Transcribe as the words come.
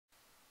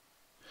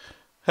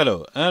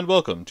Hello and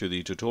welcome to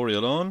the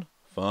tutorial on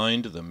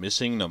Find the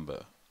Missing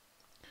Number.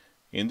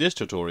 In this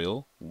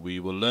tutorial we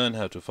will learn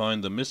how to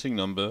find the missing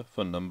number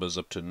for numbers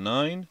up to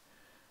 9,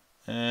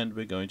 and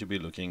we're going to be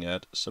looking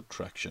at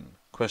subtraction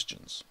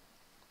questions.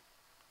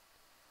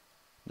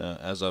 Now,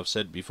 as I've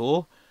said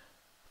before,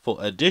 for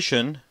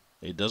addition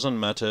it doesn't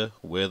matter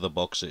where the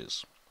box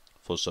is.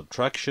 For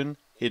subtraction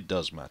it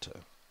does matter.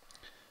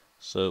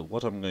 So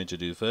what I'm going to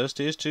do first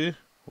is to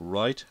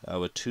write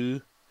our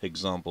two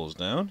examples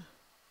down.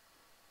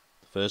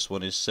 First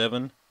one is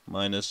 7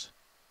 minus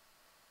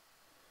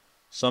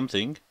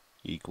something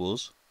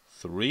equals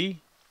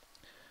 3,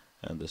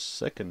 and the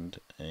second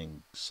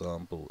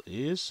example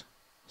is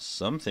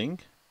something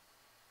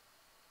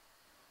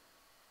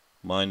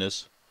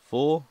minus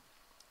 4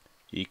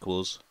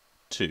 equals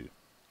 2.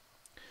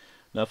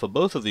 Now for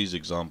both of these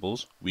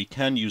examples we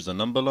can use the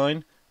number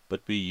line,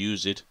 but we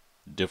use it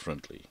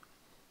differently.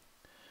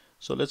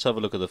 So let's have a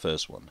look at the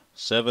first one.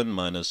 7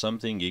 minus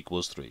something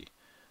equals 3.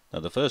 Now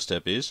the first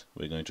step is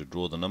we're going to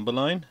draw the number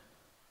line.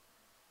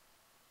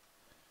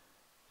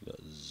 We've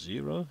got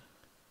 0,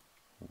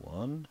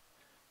 1,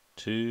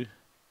 2,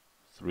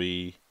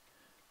 3,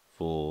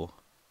 4,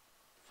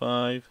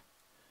 5,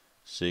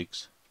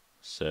 6,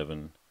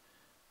 7,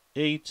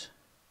 8,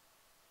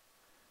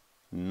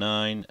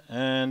 9,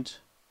 and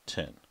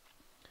 10.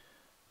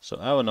 So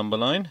our number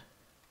line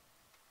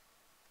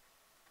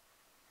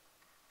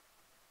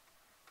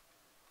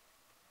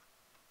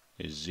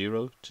is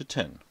 0 to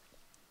 10.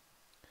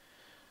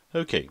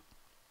 Okay,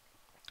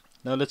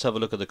 now let's have a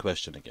look at the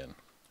question again.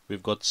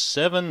 We've got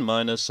 7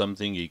 minus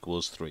something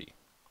equals 3.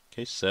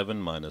 Okay,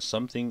 7 minus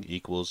something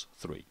equals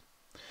 3.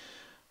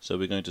 So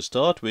we're going to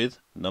start with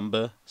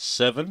number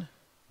 7.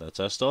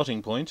 That's our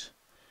starting point.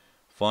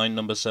 Find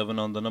number 7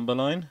 on the number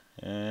line,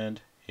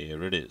 and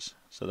here it is.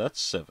 So that's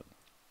 7.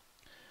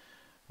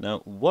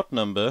 Now, what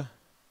number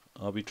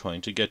are we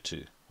trying to get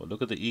to? Well,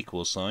 look at the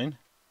equal sign.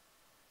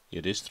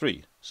 It is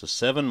 3. So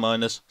 7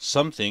 minus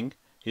something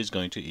is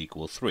going to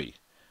equal 3.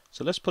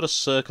 So let's put a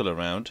circle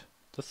around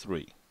the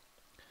 3.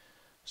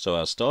 So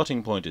our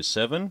starting point is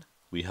 7.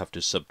 We have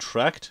to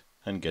subtract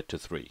and get to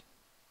 3.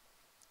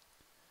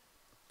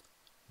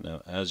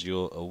 Now, as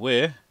you're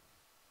aware,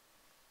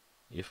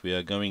 if we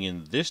are going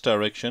in this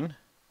direction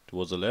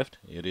towards the left,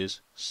 it is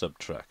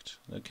subtract.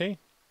 Okay?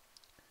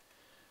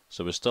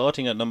 So we're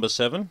starting at number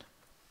 7,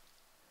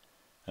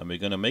 and we're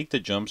going to make the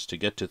jumps to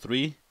get to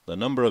 3. The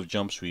number of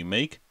jumps we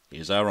make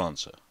is our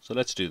answer. So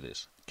let's do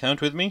this.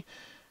 Count with me.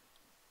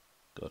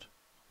 Got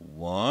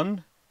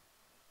 1,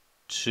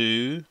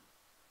 2,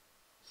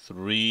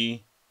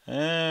 3,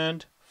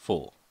 and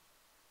 4.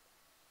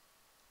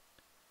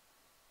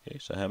 Okay,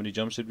 so how many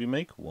jumps did we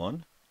make?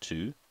 1,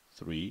 2,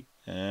 3,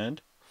 and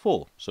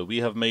 4. So we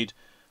have made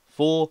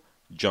 4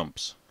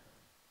 jumps.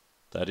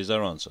 That is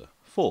our answer,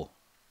 4.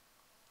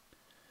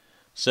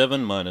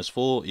 7 minus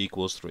 4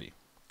 equals 3.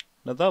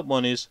 Now that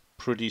one is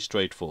pretty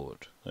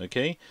straightforward.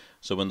 Okay,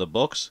 so when the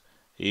box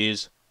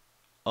is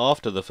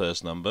after the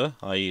first number,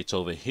 i.e. it's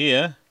over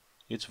here,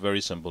 it's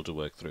very simple to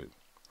work through.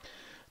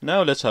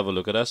 Now let's have a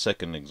look at our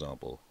second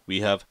example.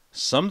 We have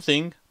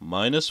something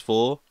minus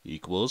 4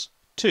 equals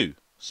 2.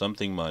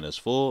 Something minus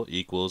 4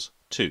 equals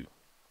 2.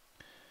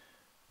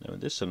 Now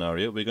in this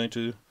scenario we're going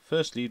to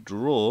firstly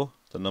draw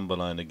the number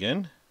line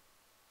again.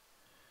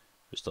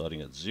 We're starting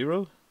at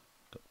 0.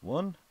 Got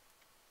 1,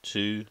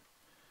 2,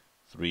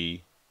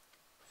 3,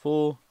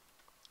 4,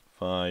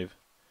 5,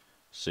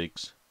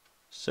 6,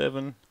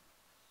 7,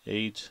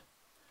 8,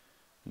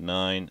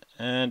 9,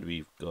 and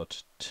we've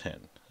got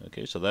 10.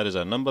 Okay, so that is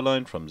our number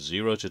line from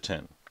 0 to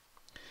 10.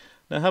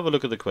 Now have a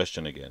look at the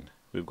question again.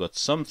 We've got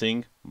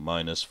something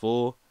minus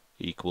 4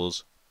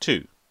 equals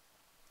 2.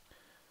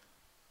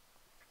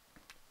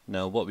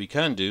 Now what we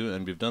can do,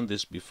 and we've done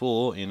this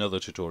before in other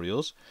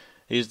tutorials,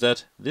 is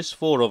that this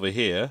 4 over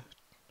here,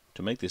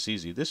 to make this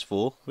easy, this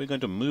 4 we're going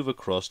to move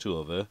across to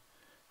over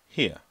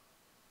here.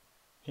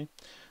 Okay.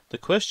 The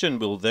question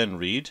will then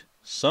read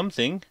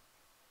something,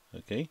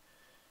 okay,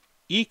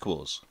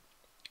 equals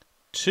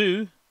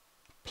 2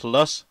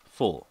 plus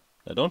 4.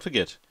 Now don't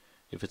forget,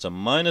 if it's a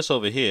minus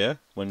over here,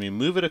 when we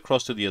move it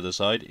across to the other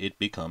side, it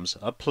becomes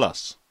a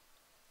plus.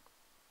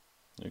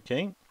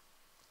 Okay?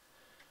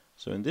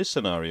 So in this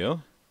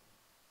scenario,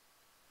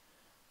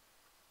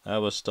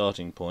 our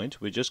starting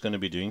point, we're just going to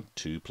be doing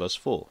 2 plus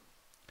 4.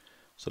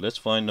 So let's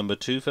find number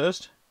 2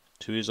 first.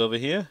 2 is over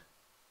here.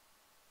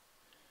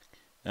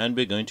 And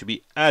we're going to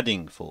be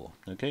adding 4.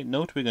 Okay,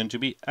 note we're going to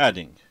be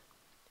adding.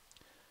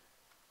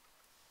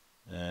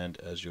 And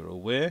as you're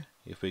aware,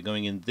 if we're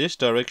going in this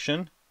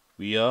direction,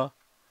 we are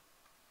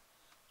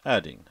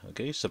adding.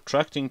 Okay,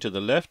 subtracting to the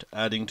left,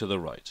 adding to the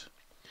right.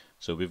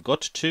 So we've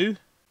got 2.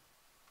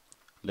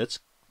 Let's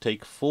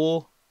take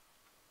 4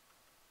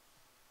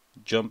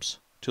 jumps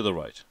to the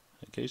right.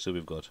 Okay, so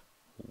we've got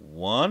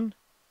 1,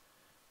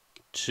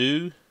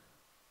 2,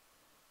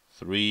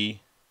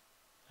 3,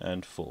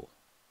 and 4.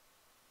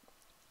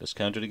 Let's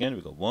count it again.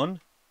 We've got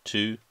 1,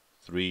 2,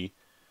 3,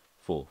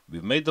 4.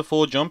 We've made the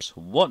 4 jumps.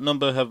 What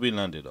number have we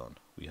landed on?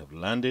 We have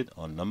landed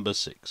on number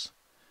 6.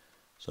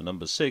 So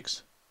number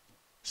 6,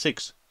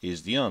 6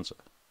 is the answer.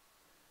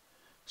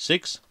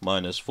 6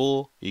 minus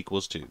 4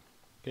 equals 2.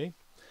 Okay,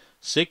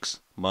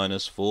 6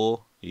 minus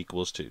 4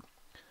 equals 2.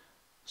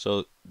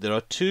 So there are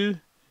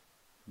two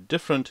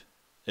different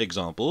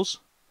examples,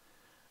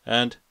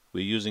 and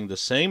we're using the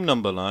same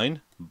number line,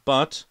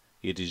 but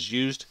it is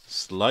used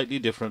slightly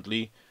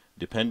differently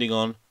depending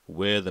on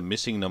where the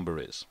missing number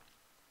is.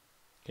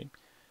 Okay,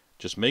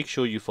 just make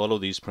sure you follow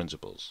these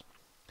principles.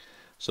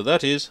 So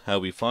that is how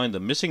we find the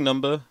missing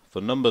number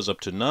for numbers up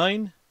to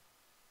 9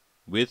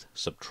 with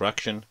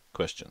subtraction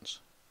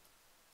questions.